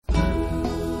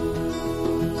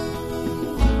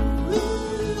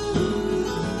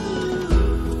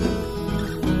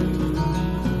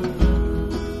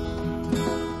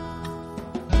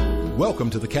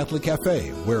Welcome to the Catholic Cafe,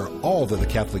 where all that the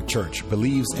Catholic Church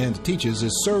believes and teaches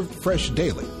is served fresh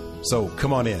daily. So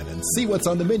come on in and see what's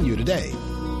on the menu today.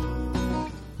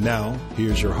 Now,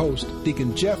 here's your host,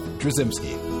 Deacon Jeff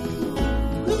Drzymski.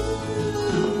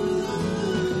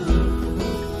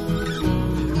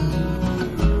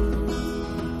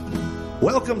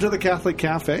 Welcome to the Catholic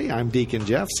Cafe. I'm Deacon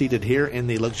Jeff, seated here in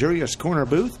the luxurious corner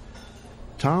booth.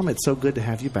 Tom, it's so good to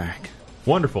have you back.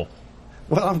 Wonderful.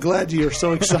 Well, I'm glad you're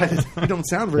so excited. You don't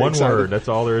sound very excited. One word, that's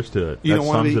all there is to it. That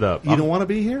sums it up. You don't want to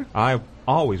be here? I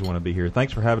always want to be here.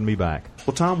 Thanks for having me back.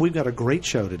 Well, Tom, we've got a great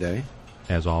show today.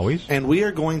 As always. And we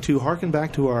are going to hearken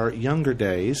back to our younger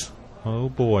days. Oh,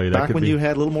 boy. Back when you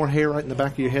had a little more hair right in the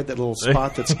back of your head, that little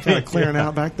spot that's kind of clearing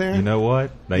out back there. You know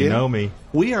what? They know me.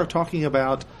 We are talking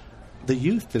about the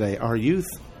youth today, our youth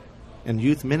and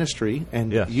youth ministry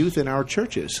and youth in our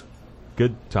churches.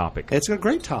 Good topic. It's a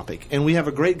great topic, and we have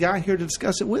a great guy here to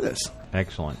discuss it with us.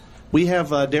 Excellent. We have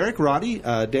Derek Rotty.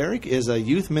 Derek is a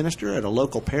youth minister at a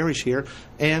local parish here.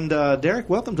 And Derek,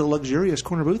 welcome to the luxurious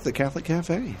corner booth, the Catholic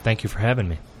Cafe. Thank you for having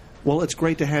me. Well, it's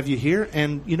great to have you here.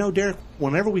 And, you know, Derek,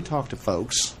 whenever we talk to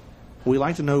folks, we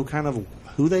like to know kind of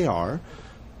who they are,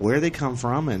 where they come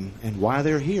from, and why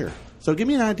they're here. So give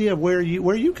me an idea of where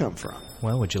you come from.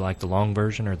 Well, would you like the long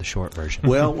version or the short version?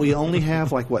 Well, we only have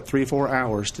 3 or 4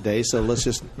 hours today, so let's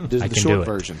just do the short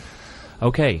version.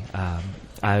 Okay.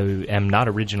 I am not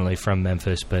originally from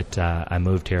Memphis, but I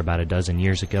moved here about a dozen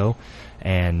years ago,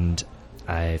 and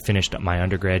I finished up my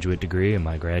undergraduate degree and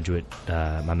my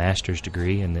master's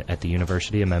degree at the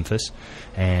University of Memphis.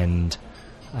 And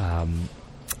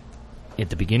at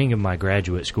the beginning of my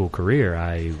graduate school career,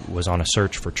 I was on a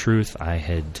search for truth. I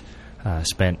had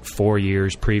spent 4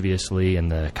 years previously in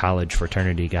the college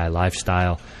fraternity guy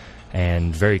lifestyle,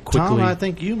 and very quickly... Tom, I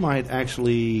think you might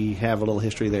actually have a little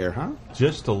history there, huh?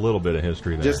 Just a little bit of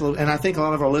history there. And I think a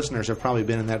lot of our listeners have probably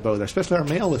been in that boat, especially our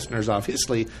male listeners,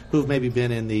 obviously, who've maybe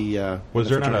been in the Was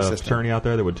there not a fraternity out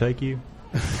there that would take you?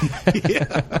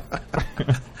 Yeah.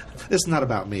 It's not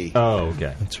about me. Oh,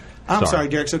 okay. I'm sorry,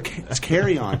 Derek. So let's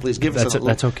carry on. Please give us a little...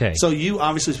 That's okay. So you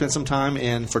obviously spent some time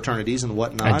in fraternities and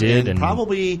whatnot. I did. And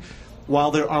probably,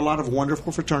 while there are a lot of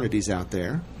wonderful fraternities out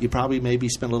there, you probably maybe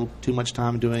spent a little too much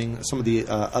time doing some of the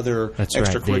other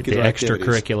extracurricular activities. The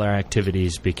extracurricular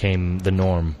activities became the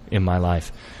norm in my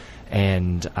life.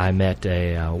 And I met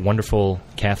a wonderful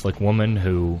Catholic woman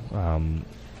who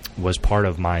was part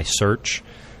of my search.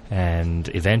 And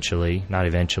within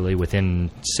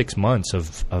 6 months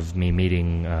of me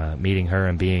meeting her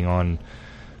and being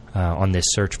on this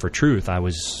search for truth, I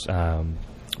was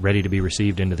ready to be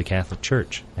received into the Catholic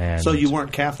Church. And so you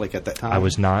weren't Catholic at that time? I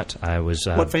was not. I was.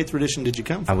 What faith tradition did you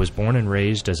come from? I was born and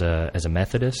raised as a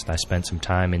Methodist. I spent some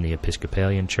time in the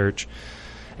Episcopalian Church,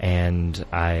 and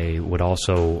I would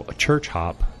also church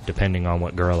hop depending on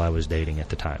what girl I was dating at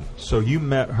the time. So you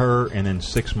met her, and then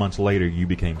 6 months later, you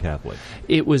became Catholic.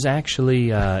 It was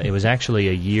actually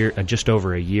a year, just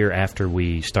over a year after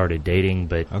we started dating.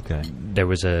 But there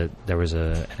was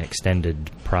an extended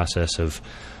process of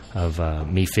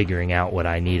me figuring out what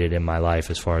I needed in my life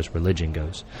as far as religion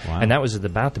goes. Wow. And that was at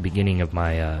about the beginning of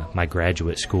my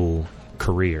graduate school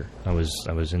career. I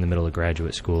was in the middle of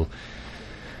graduate school.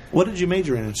 What did you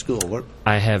major in school?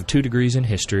 I have 2 degrees in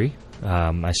history.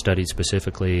 I studied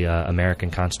specifically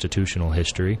American constitutional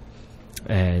history.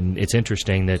 And it's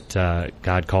interesting that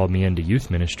God called me into youth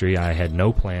ministry. I had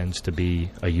no plans to be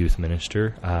a youth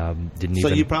minister. So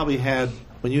you probably had,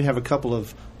 when you have a couple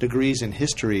of degrees in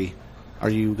history, are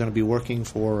you going to be working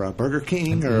for Burger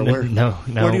King? Or No.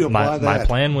 Where do you apply that? My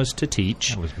plan was to teach.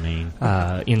 That was mean.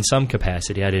 In some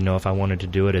capacity. I didn't know if I wanted to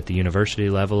do it at the university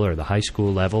level or the high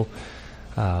school level.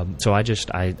 So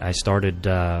I started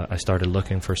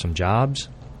looking for some jobs.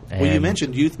 Well, you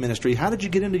mentioned youth ministry. How did you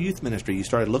get into youth ministry? You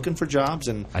started looking for jobs,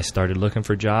 and I started looking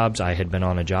for jobs. I had been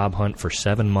on a job hunt for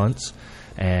 7 months,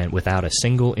 and without a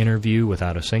single interview,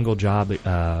 without a single job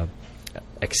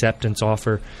acceptance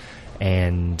offer,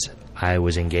 and I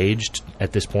was engaged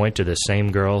at this point to the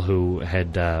same girl who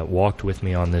had walked with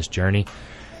me on this journey.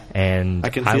 And I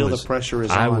can feel the pressure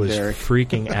is on, I was Derek.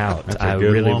 Freaking out. I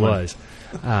really was.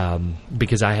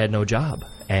 Because I had no job.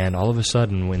 And all of a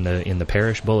sudden, in the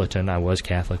parish bulletin, I was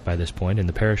Catholic by this point, in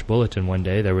the parish bulletin one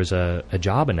day, there was a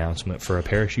job announcement for a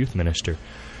parish youth minister.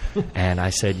 And I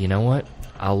said, you know what?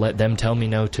 I'll let them tell me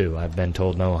no, too. I've been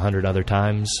told no 100 other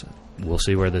times. We'll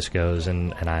see where this goes.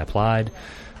 And I applied.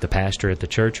 The pastor at the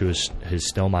church, who's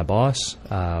still my boss,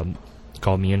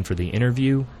 called me in for the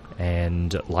interview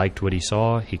and liked what he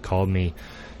saw. He called me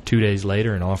 2 days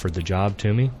later and offered the job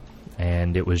to me.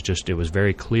 And it was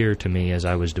very clear to me as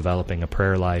I was developing a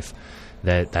prayer life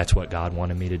that that's what God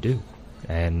wanted me to do.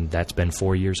 and that's been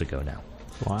 4 years ago now.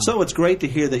 Wow. So it's great to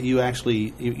hear that you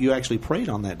actually prayed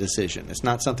on that decision. It's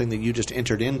not something that you just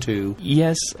entered into.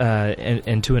 Yes,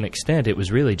 and to an extent, it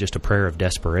was really just a prayer of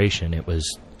desperation. It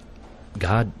was,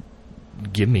 God,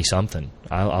 give me something.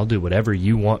 I'll do whatever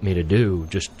you want me to do.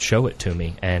 Just show it to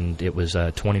me. And it was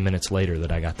 20 minutes later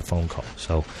that I got the phone call.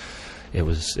 So it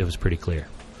was pretty clear.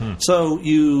 So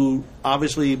you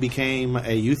obviously became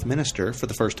a youth minister for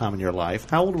the first time in your life.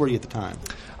 How old were you at the time?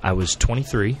 I was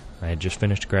 23. I had just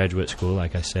finished graduate school,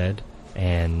 like I said,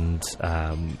 and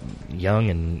young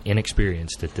and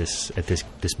inexperienced at this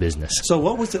business. So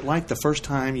what was it like the first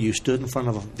time you stood in front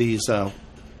of these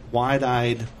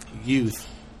wide-eyed youth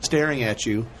staring at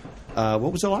you?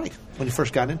 What was it like when you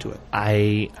first got into it?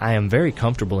 I am very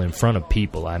comfortable in front of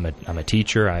people. I'm a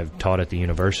teacher. I've taught at the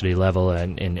university level,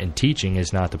 and teaching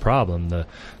is not the problem.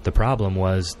 The problem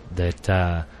was that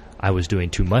I was doing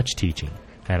too much teaching,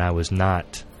 and I was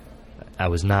not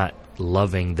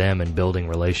loving them and building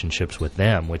relationships with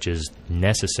them, which is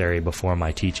necessary before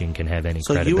my teaching can have any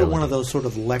credibility. So you were one of those sort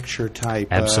of lecture type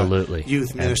Absolutely.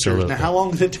 Youth ministers. Absolutely. Now, how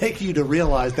long did it take you to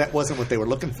realize that wasn't what they were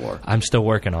looking for? I'm still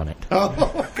working on it.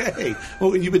 Oh, okay.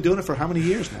 Well, you've been doing it for how many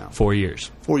years now? 4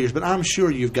 years. 4 years. But I'm sure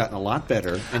you've gotten a lot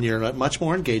better, and you're much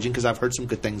more engaging because I've heard some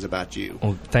good things about you.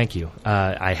 Well, thank you.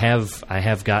 I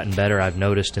have gotten better. I've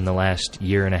noticed in the last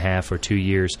year and a half or 2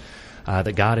 years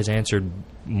that God has answered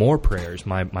more prayers.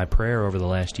 My prayer over the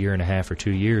last year and a half or 2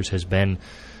 years has been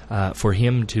for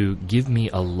Him to give me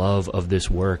a love of this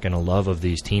work and a love of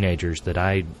these teenagers that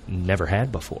I never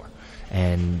had before.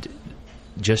 And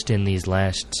just in these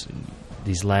last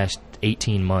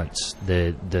 18 months,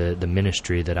 the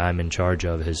ministry that I'm in charge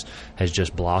of has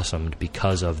just blossomed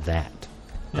because of that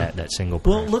single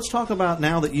prayer. Well, let's talk about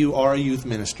now that you are a youth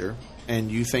minister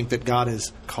and you think that God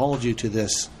has called you to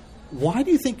this. Why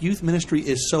do you think youth ministry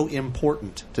is so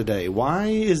important today? Why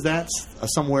is that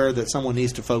somewhere that someone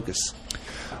needs to focus?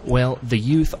 Well, the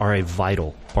youth are a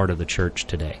vital part of the church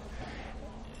today.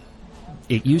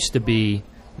 It used to be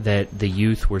that the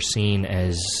youth were seen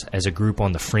as a group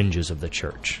on the fringes of the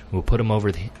church. We'll put them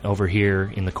over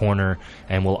here in the corner,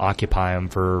 and we'll occupy them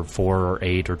for 4 or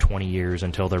 8 or 20 years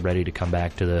until they're ready to come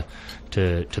back to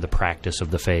the practice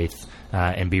of the faith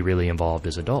and be really involved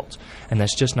as adults. And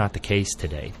that's just not the case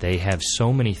today. They have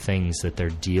so many things that they're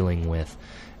dealing with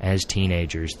as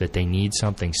teenagers that they need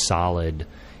something solid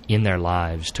in their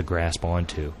lives to grasp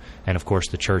onto. And of course,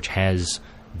 the church has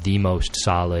the most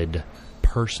solid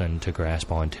person to grasp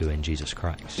onto in Jesus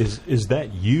Christ. Is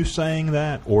that you saying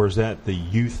that, or is that the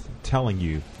youth telling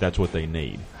you that's what they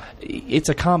need? It's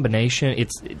a combination.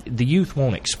 The youth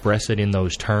won't express it in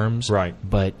those terms, right?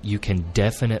 But you can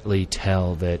definitely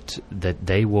tell that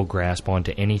they will grasp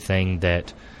onto anything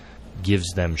that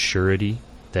gives them surety,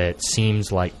 that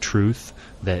seems like truth,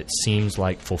 that seems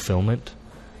like fulfillment,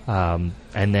 and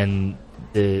then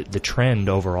the trend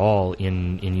overall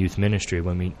in youth ministry,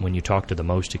 when you talk to the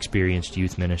most experienced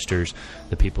youth ministers,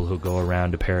 the people who go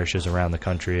around to parishes around the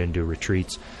country and do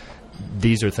retreats,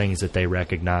 these are things that they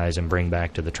recognize and bring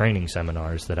back to the training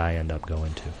seminars that I end up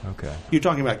going to. Okay. You're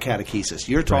talking about catechesis.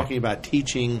 You're talking about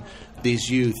teaching these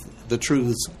youth the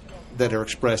truths that are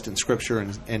expressed in Scripture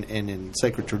and in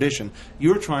sacred tradition.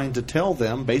 You're trying to tell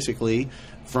them, basically,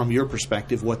 from your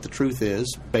perspective, what the truth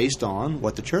is based on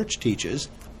what the church teaches.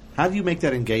 How do you make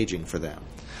that engaging for them?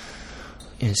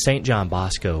 St. John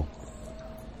Bosco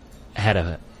had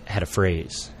a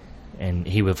phrase, and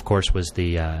he, of course, was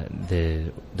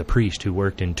the priest who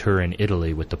worked in Turin,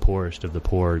 Italy, with the poorest of the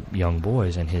poor young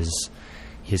boys, and his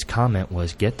comment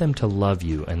was, "Get them to love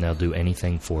you, and they'll do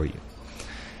anything for you."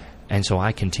 And so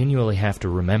I continually have to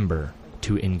remember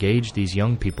to engage these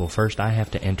young people. First, I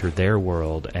have to enter their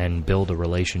world and build a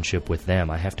relationship with them.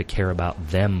 I have to care about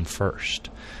them first.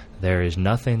 There is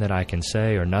nothing that I can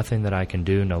say or nothing that I can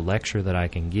do, no lecture that I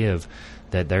can give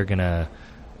that they're gonna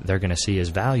see as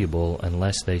valuable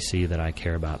unless they see that I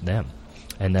care about them.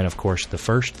 And then, of course, the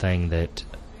first thing that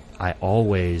I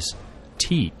always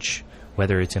teach,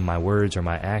 whether it's in my words or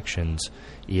my actions,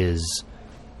 is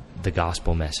the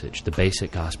gospel message, the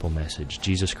basic gospel message.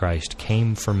 Jesus Christ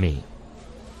came for me.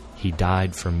 He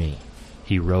died for me.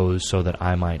 He rose so that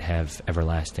I might have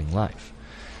everlasting life.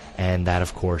 And that,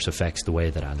 of course, affects the way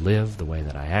that I live, the way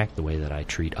that I act, the way that I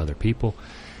treat other people.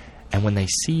 And when they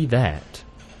see that,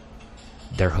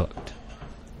 they're hooked.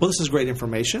 Well, this is great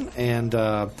information, and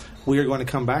we are going to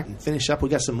come back and finish up. We've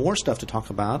got some more stuff to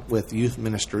talk about with youth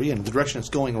ministry and the direction it's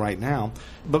going right now.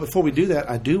 But before we do that,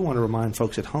 I do want to remind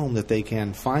folks at home that they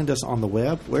can find us on the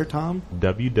web. Where, Tom?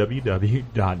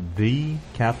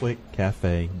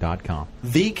 www.thecatholiccafe.com.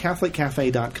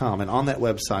 Thecatholiccafe.com. And on that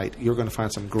website, you're going to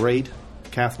find some great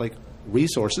Catholic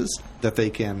resources that they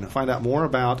can find out more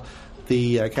about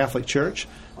the Catholic Church.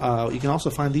 You can also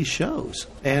find these shows.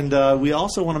 And we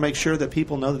also want to make sure that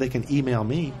people know that they can email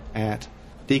me at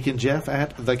Deacon Jeff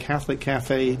at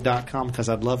thecatholiccafe.com, because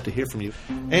I'd love to hear from you.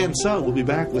 And so we'll be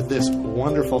back with this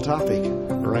wonderful topic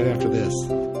right after this.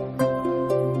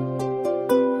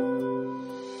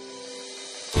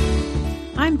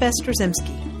 I'm Bess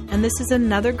Drzymski, and this is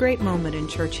another great moment in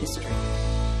church history.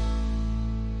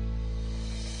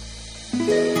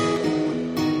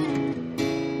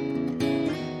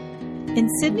 In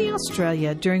Sydney,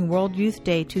 Australia, during World Youth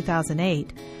Day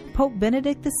 2008, Pope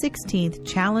Benedict XVI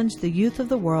challenged the youth of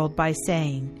the world by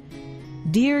saying,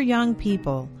 "Dear young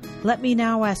people, let me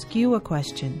now ask you a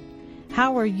question.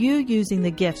 How are you using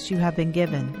the gifts you have been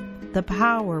given, the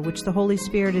power which the Holy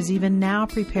Spirit is even now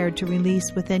prepared to release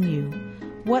within you?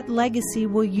 What legacy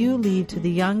will you leave to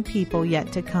the young people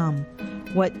yet to come?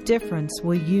 What difference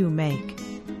will you make?"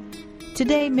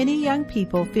 Today, many young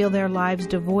people feel their lives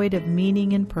devoid of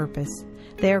meaning and purpose.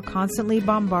 They are constantly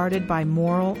bombarded by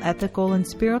moral, ethical, and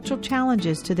spiritual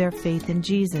challenges to their faith in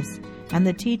Jesus and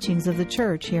the teachings of the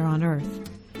Church here on earth.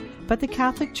 But the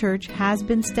Catholic Church has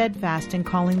been steadfast in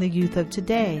calling the youth of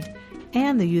today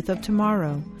and the youth of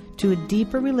tomorrow to a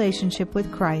deeper relationship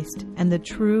with Christ and the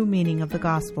true meaning of the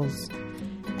Gospels.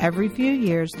 Every few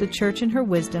years, the Church in her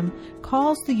wisdom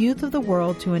calls the youth of the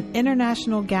world to an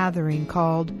international gathering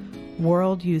called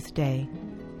World Youth Day.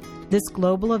 This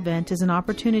global event is an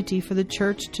opportunity for the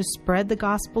Church to spread the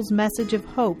Gospel's message of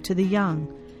hope to the young,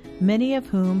 many of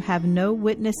whom have no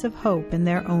witness of hope in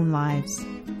their own lives.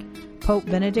 Pope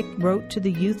Benedict wrote to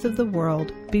the youth of the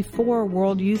world before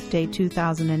World Youth Day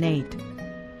 2008,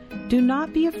 "Do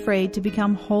not be afraid to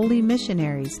become holy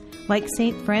missionaries like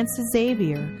St. Francis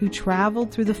Xavier, who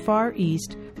traveled through the Far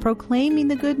East proclaiming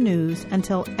the good news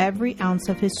until every ounce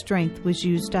of his strength was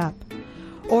used up.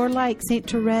 Or like St.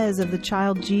 Therese of the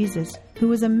Child Jesus, who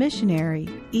was a missionary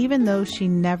even though she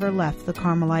never left the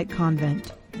Carmelite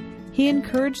convent." He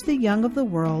encouraged the young of the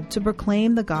world to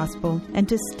proclaim the gospel and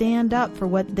to stand up for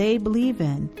what they believe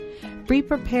in. Be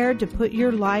prepared to put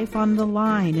your life on the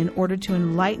line in order to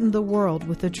enlighten the world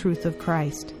with the truth of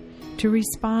Christ, to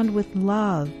respond with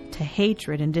love to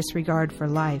hatred and disregard for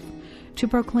life, to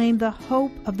proclaim the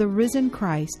hope of the risen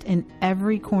Christ in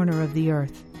every corner of the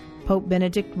earth. Pope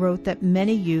Benedict wrote that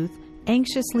many youth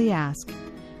anxiously ask,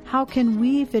 "How can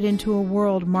we fit into a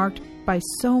world marked by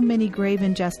so many grave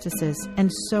injustices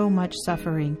and so much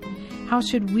suffering? How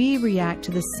should we react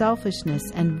to the selfishness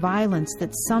and violence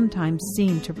that sometimes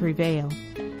seem to prevail?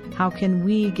 How can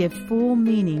we give full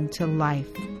meaning to life?"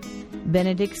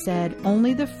 Benedict said,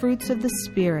 "Only the fruits of the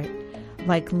Spirit,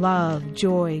 like love,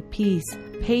 joy, peace,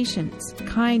 patience,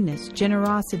 kindness,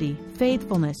 generosity,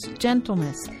 faithfulness,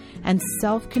 gentleness, and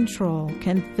self-control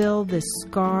can fill this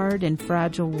scarred and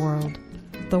fragile world,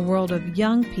 the world of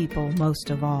young people most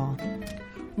of all."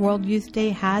 World Youth Day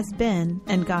has been,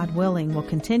 and God willing will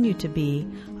continue to be,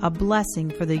 a blessing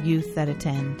for the youth that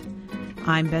attend.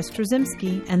 I'm Bess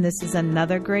Drzymski, and this is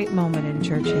another great moment in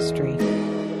church history.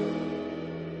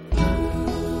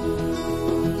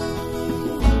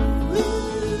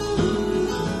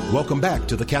 Welcome back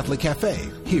to the Catholic Cafe.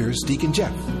 Here's Deacon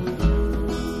Jeff.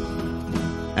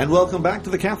 And welcome back to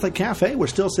the Catholic Cafe. We're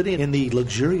still sitting in the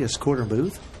luxurious corner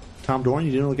booth. Tom Doran,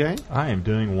 you doing okay? I am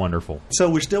doing wonderful. So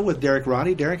we're still with Derek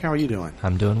Rotty. Derek, how are you doing?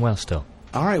 I'm doing well still.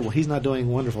 All right, well, he's not doing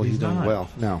wonderful. He's doing not. well.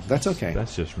 No, that's okay.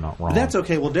 That's just not wrong. That's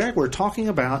okay. Well, Derek, we're talking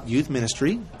about youth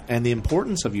ministry and the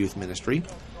importance of youth ministry.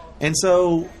 And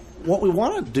so what we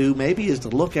want to do maybe is to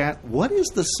look at what is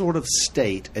the sort of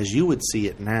state, as you would see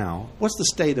it now, what's the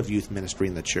state of youth ministry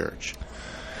in the church?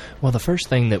 Well, the first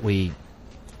thing that we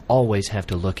always have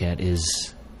to look at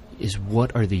is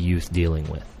what are the youth dealing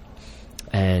with?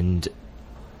 And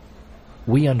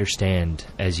we understand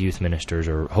as youth ministers,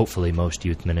 or hopefully most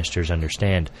youth ministers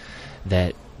understand,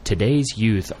 that today's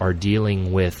youth are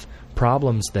dealing with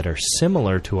problems that are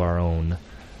similar to our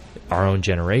own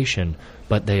generation,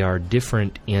 but they are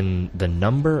different in the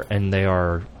number, and they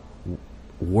are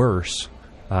worse,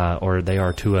 or they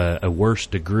are to a worse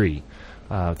degree.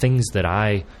 Things that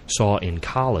I saw in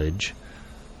college,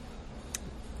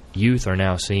 youth are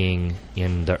now seeing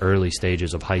in the early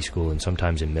stages of high school and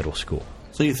sometimes in middle school.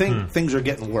 So you think things are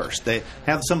getting worse. They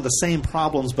have some of the same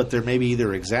problems, but they're maybe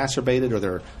either exacerbated or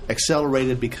they're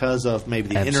accelerated because of maybe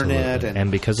the internet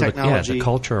and because technology. Of the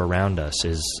culture around us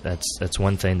that's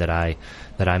one thing that I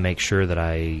make sure that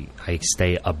I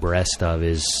stay abreast of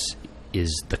is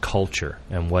the culture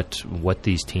and what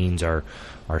these teens are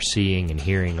seeing and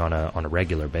hearing on a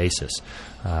regular basis.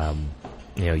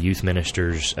 Youth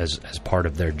ministers as part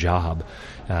of their job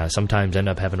sometimes end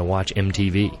up having to watch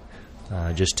MTV.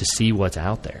 just to see what's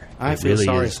out there. I feel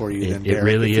sorry for you. Then, it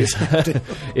really is.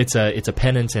 It's a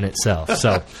penance in itself.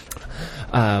 So,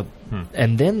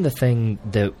 and then the thing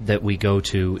that we go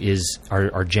to is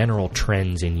our general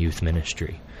trends in youth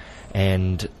ministry.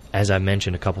 And as I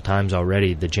mentioned a couple times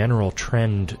already, the general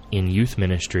trend in youth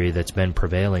ministry that's been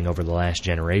prevailing over the last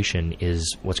generation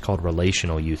is what's called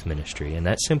relational youth ministry. And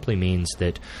that simply means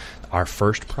that our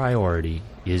first priority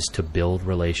is to build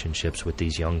relationships with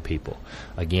these young people.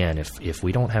 Again, if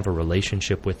we don't have a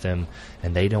relationship with them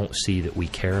and they don't see that we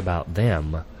care about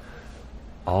them,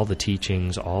 all the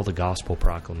teachings, all the gospel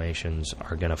proclamations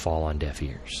are going to fall on deaf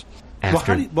ears.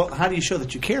 How do you show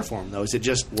that you care for them, though? Is it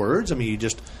just words? I mean, you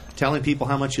just telling people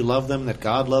how much you love them, that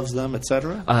God loves them,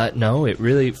 etc.? No, it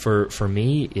really, for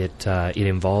me, it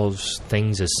involves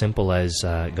things as simple as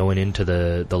going into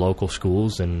the local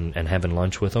schools and having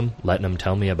lunch with them, letting them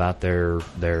tell me about their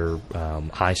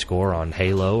high score on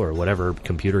Halo or whatever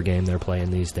computer game they're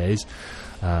playing these days.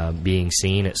 Being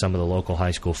seen at some of the local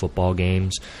high school football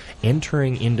games,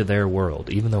 entering into their world,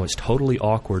 even though it's totally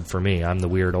awkward for me. I'm the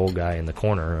weird old guy in the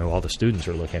corner who all the students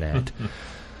are looking at.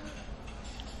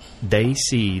 They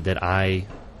see that I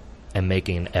am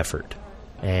making an effort.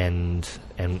 And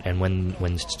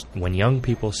when young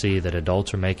people see that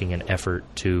adults are making an effort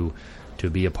to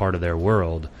be a part of their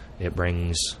world, it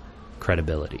brings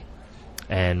credibility.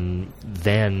 And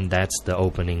then that's the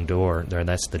opening door.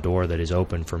 That's the door that is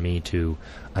open for me to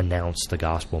announce the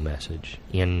gospel message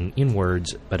in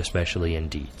words, but especially in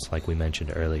deeds, like we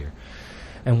mentioned earlier.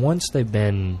 And once they've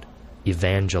been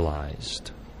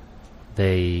evangelized,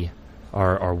 they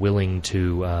are willing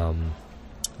to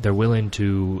they're willing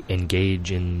to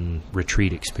engage in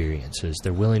retreat experiences.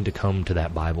 They're willing to come to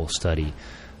that Bible study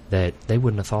that they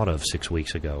wouldn't have thought of 6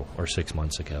 weeks ago or 6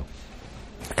 months ago.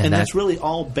 And that's really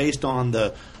all based on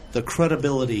the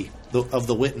credibility of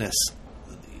the witness.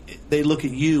 They look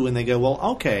at you and they go, well,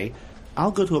 okay,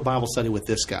 I'll go to a Bible study with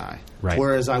this guy. Right.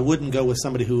 Whereas I wouldn't go with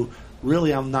somebody who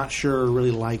really I'm not sure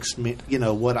really likes me,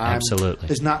 what I'm... Absolutely.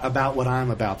 Is not about what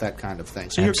I'm about, that kind of thing.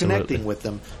 So Absolutely. You're connecting with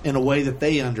them in a way that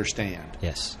they understand.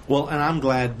 Yes. Well, and I'm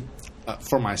glad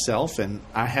for myself, and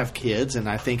I have kids, and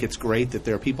I think it's great that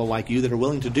there are people like you that are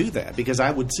willing to do that, because I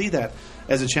would see that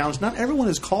as a challenge. Not everyone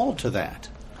is called to that.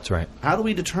 That's right. How do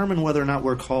we determine whether or not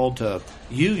we're called to...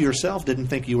 You yourself didn't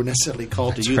think you were necessarily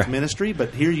called to youth ministry,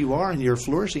 but here you are, and you're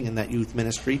flourishing in that youth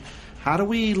ministry. How do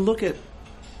we look at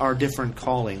our different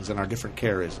callings and our different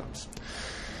charisms?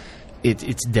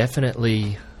 It's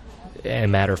definitely a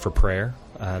matter for prayer.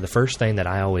 The first thing that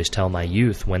I always tell my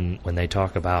youth when they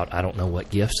talk about, I don't know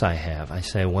what gifts I have, I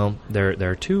say, well, there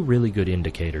are two really good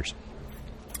indicators.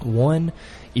 One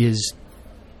is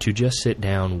to just sit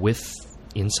down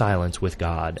in silence with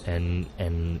God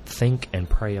and think and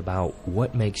pray about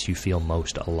what makes you feel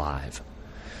most alive.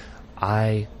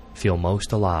 I feel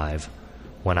most alive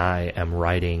when I am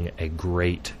writing a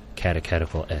great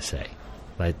catechetical essay.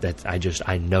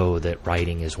 I know that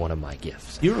writing is one of my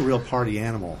gifts. You're a real party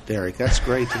animal, Derek. That's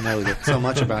great to know that so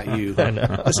much about you. I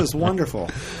know. This is wonderful.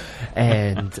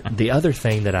 And the other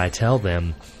thing that I tell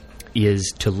them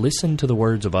is to listen to the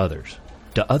words of others.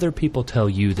 Do other people tell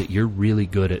you that you're really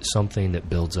good at something that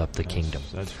builds up the kingdom?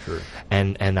 That's true.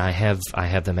 And I have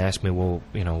them ask me, well,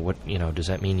 does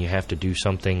that mean you have to do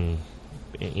something?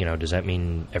 Does that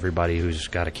mean everybody who's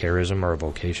got a charism or a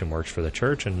vocation works for the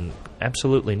church? And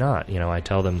absolutely not. I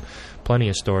tell them plenty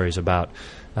of stories about,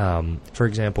 for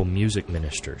example, music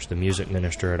ministers. The music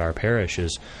minister at our parish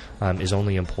is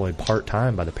only employed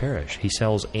part-time by the parish. He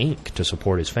sells ink to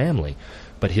support his family,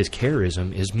 but his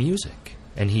charism is music.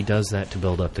 And he does that to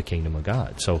build up the kingdom of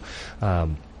God. So,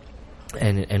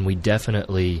 and we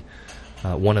definitely,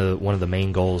 one of the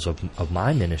main goals of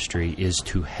my ministry is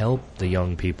to help the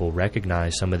young people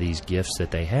recognize some of these gifts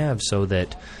that they have, so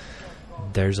that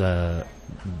there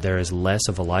is less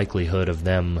of a likelihood of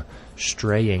them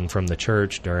straying from the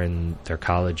church during their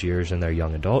college years and their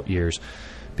young adult years,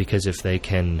 because if they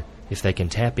can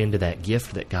tap into that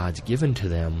gift that God's given to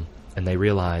them, and they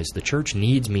realize the church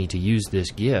needs me to use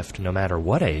this gift no matter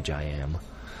what age I am,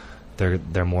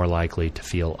 they're more likely to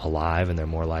feel alive, and they're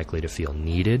more likely to feel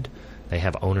needed. They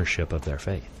have ownership of their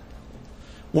faith.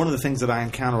 One of the things that I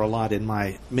encounter a lot in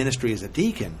my ministry as a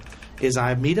deacon is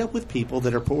I meet up with people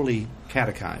that are poorly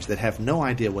catechized, that have no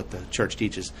idea what the church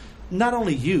teaches. Not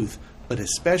only youth, but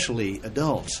especially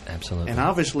adults. Absolutely. And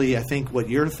obviously, I think what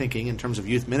you're thinking in terms of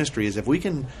youth ministry is if we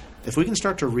can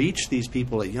start to reach these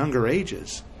people at younger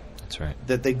ages, that's right,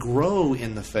 that they grow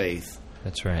in the faith.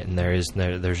 That's right, and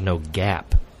there's no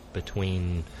gap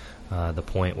between the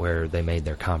point where they made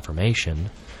their confirmation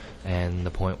and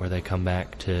the point where they come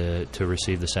back to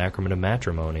receive the sacrament of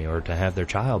matrimony or to have their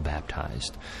child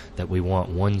baptized, that we want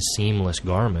one seamless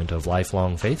garment of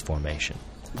lifelong faith formation.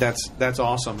 That's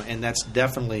awesome, and that's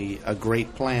definitely a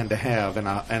great plan to have, and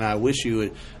I wish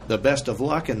you the best of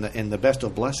luck and the best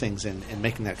of blessings in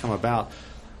making that come about.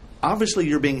 Obviously,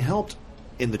 you're being helped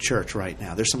in the church right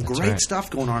now. There's some great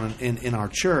stuff going on in our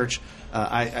church.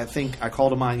 I think I call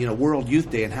to mind, World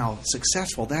Youth Day and how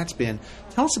successful that's been.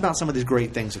 Tell us about some of these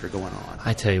great things that are going on.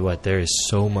 I tell you what, there is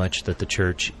so much that the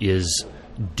church is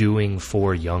doing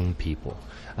for young people.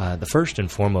 The first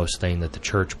and foremost thing that the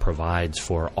church provides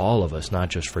for all of us, not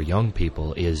just for young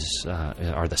people,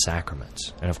 are the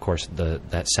sacraments. And of course,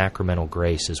 that sacramental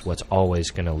grace is what's always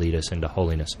going to lead us into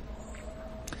holiness.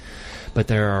 But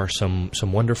there are some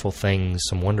wonderful things,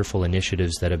 some wonderful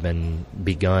initiatives that have been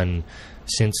begun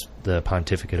since the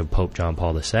pontificate of Pope John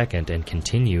Paul II and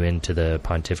continue into the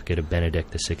pontificate of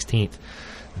Benedict XVI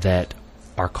that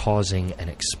are causing an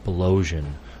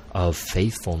explosion of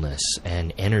faithfulness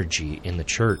and energy in the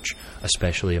church,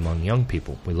 especially among young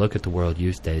people. We look at the World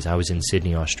Youth Days. I was in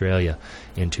Sydney, Australia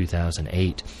in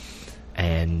 2008,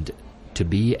 and to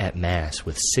be at Mass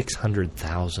with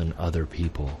 600,000 other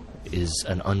people is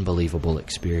an unbelievable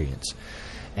experience.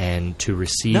 And to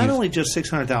receive... Not only just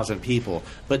 600,000 people,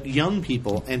 but young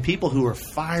people and people who are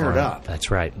fired up. That's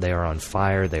right. They are on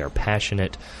fire. They are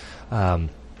passionate.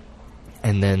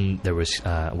 And then there was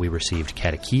we received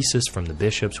catechesis from the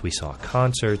bishops. We saw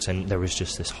concerts, and there was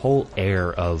just this whole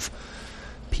air of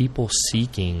people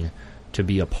seeking to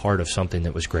be a part of something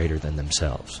that was greater than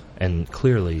themselves. And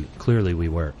clearly we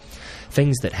were.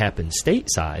 Things that happen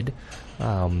stateside,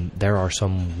 there are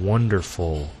some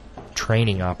wonderful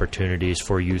training opportunities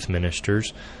for youth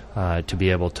ministers to be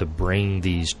able to bring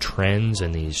these trends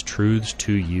and these truths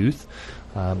to youth.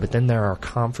 But then there are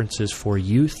conferences for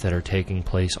youth that are taking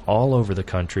place all over the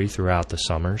country throughout the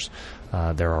summers.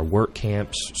 There are work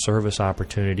camps, service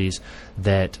opportunities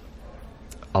that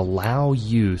allow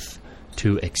youth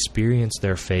to experience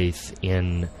their faith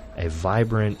in a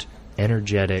vibrant,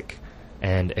 energetic,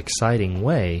 and exciting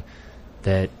way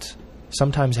that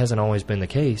sometimes hasn't always been the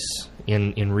case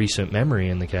in recent memory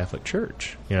in the Catholic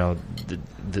Church.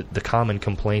 The common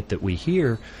complaint that we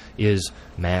hear is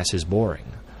Mass is boring.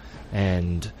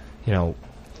 And,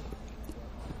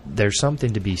 there's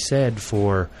something to be said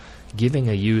for giving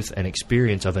a youth an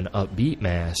experience of an upbeat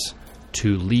Mass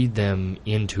to lead them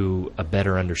into a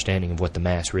better understanding of what the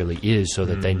Mass really is, so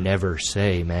that they never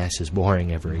say Mass is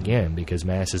boring ever again, because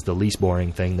Mass is the least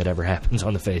boring thing that ever happens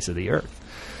on the face of the earth.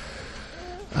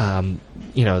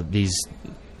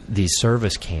 These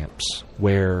service camps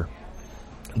where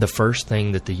the first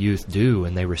thing that the youth do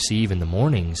and they receive in the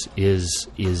mornings is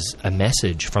a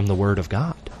message from the Word of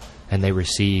God. And they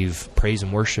receive praise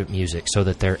and worship music so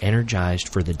that they're energized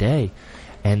for the day.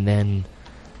 And then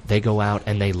they go out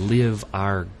and they live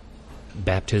our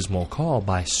baptismal call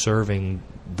by serving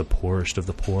the poorest of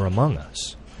the poor among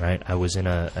us. Right? I was at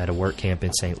a work camp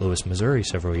in St. Louis, Missouri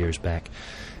several years back.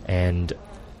 And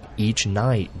each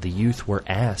night the youth were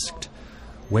asked,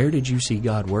 where did you see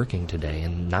God working today?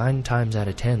 And 9 times out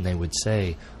of 10 they would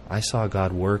say, I saw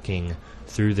God working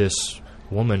through this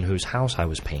woman whose house I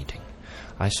was painting.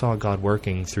 I saw God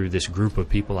working through this group of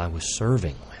people I was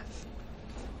serving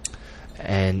with.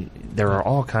 And there are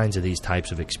all kinds of these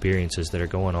types of experiences that are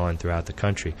going on throughout the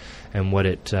country. And what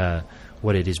it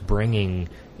is bringing,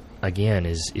 again,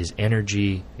 is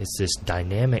energy. It's this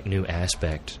dynamic new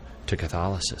aspect to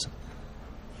Catholicism.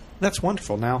 That's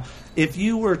wonderful. Now, if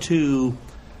you were to...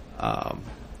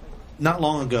 not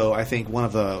long ago, I think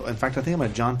in fact, I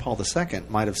think John Paul II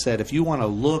might have said, if you want to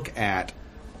look at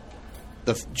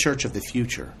the church of the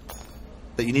future,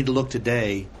 that you need to look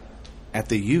today at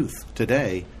the youth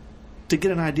today to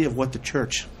get an idea of what the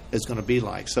church is going to be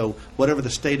like. So whatever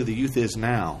the state of the youth is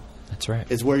now, that's right,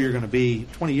 is where you're going to be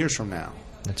 20 years from now.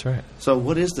 That's right. So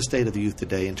what is the state of the youth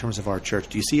today in terms of our church?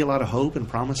 Do you see a lot of hope and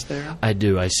promise there? I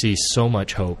do. I see so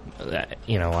much hope.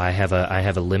 I have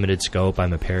a limited scope.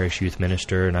 I'm a parish youth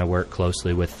minister, and I work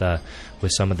closely with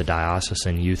some of the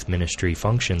diocesan youth ministry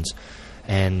functions.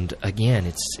 And again,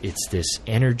 it's this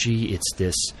energy, it's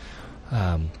this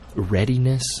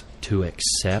readiness to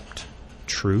accept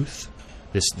truth.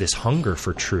 This hunger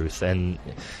for truth. And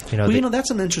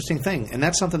that's an interesting thing, and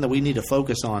that's something that we need to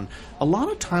focus on. A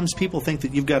lot of times people think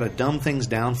that you've got to dumb things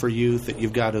down for youth, that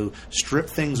you've got to strip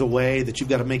things away, that you've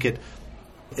got to make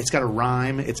it's got to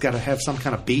rhyme, it's got to have some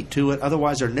kind of beat to it,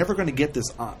 otherwise they're never going to get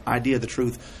this idea of the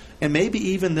truth. And maybe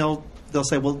even they'll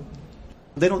say, well,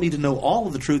 they don't need to know all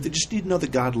of the truth, they just need to know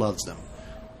that God loves them,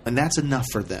 and that's enough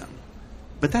for them.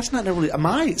 But that's not really...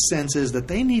 My sense is that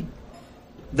they need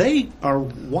they are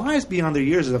wise beyond their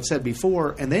years, as I've said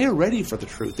before, and they are ready for the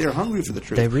truth. They're hungry for the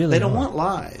truth. They don't want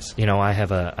lies. I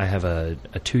have a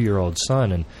 2-year-old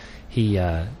son, and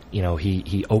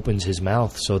he opens his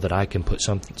mouth so that I can put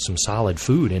some solid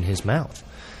food in his mouth.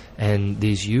 And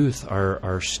these youth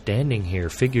are standing here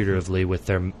figuratively with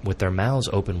their mouths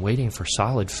open, waiting for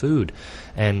solid food.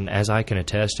 And as I can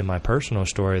attest in my personal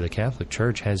story, the Catholic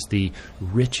Church has the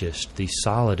richest, the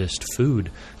solidest food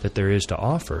that there is to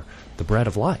offer, the bread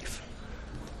of life.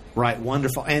 Right,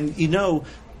 wonderful. And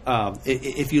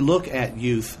if you look at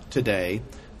youth today,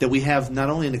 that we have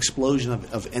not only an explosion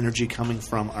of energy coming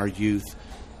from our youth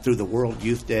through the World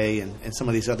Youth Day and some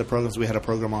of these other programs. We had a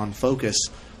program on Focus,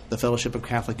 the Fellowship of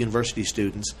Catholic University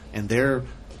Students, and their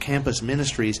campus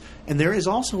ministries. And there is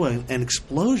also an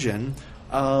explosion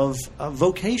of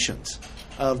vocations,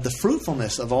 of the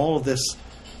fruitfulness of all of this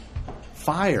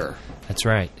fire. That's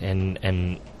right.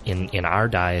 And in our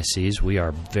diocese, we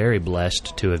are very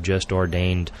blessed to have just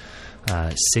ordained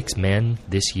 6 men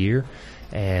this year,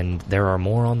 and there are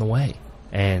more on the way.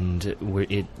 And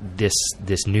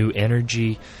this new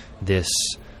energy, this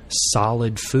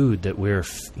solid food that we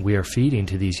are feeding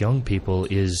to these young people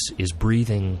is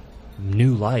breathing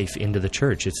new life into the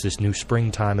church. It's this new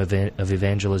springtime of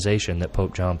evangelization that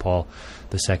Pope John Paul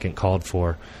II called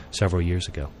for several years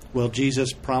ago. Well,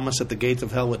 Jesus promised that the gates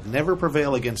of hell would never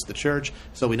prevail against the church,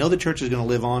 so we know the church is going to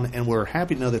live on, and we're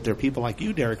happy to know that there are people like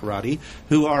you, Derek Rotty,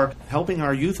 who are helping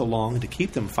our youth along to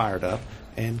keep them fired up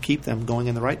and keep them going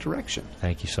in the right direction.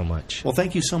 Thank you so much. Well,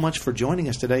 thank you so much for joining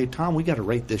us today. Tom, we got to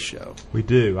rate this show. We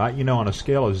do. On a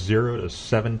scale of 0 to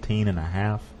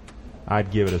 17.5,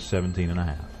 I'd give it a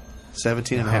 17.5.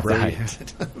 17.5. Right.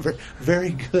 Very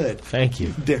good. Thank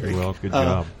you. Derek. Well, good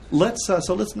job. Let's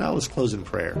close in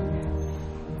prayer.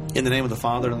 In the name of the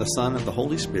Father, and the Son, and the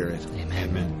Holy Spirit.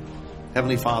 Amen.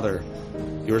 Heavenly Father,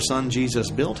 your Son Jesus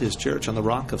built his church on the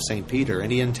rock of St. Peter, and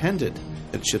he intended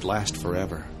that it should last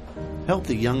forever. Help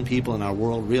the young people in our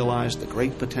world realize the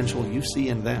great potential you see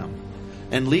in them,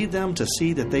 and lead them to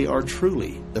see that they are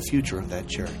truly the future of that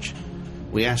church.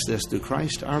 We ask this through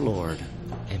Christ our Lord.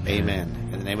 Amen. Amen.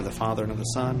 In the name of the Father, and of the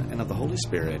Son, and of the Holy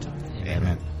Spirit.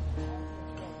 Amen.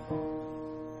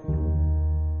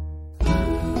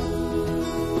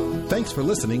 Thanks for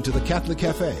listening to the Catholic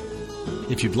Cafe.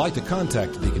 If you'd like to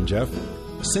contact Deacon Jeff,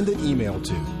 send an email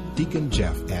to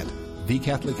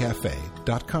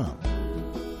deaconjeff@thecatholiccafe.com.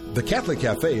 The Catholic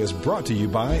Cafe is brought to you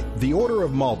by the Order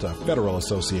of Malta Federal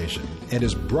Association and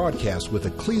is broadcast with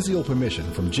ecclesial permission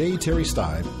from J. Terry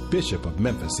Stive, Bishop of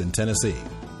Memphis in Tennessee.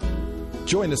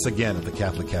 Join us again at the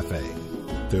Catholic Cafe.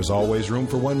 There's always room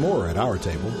for one more at our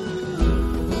table.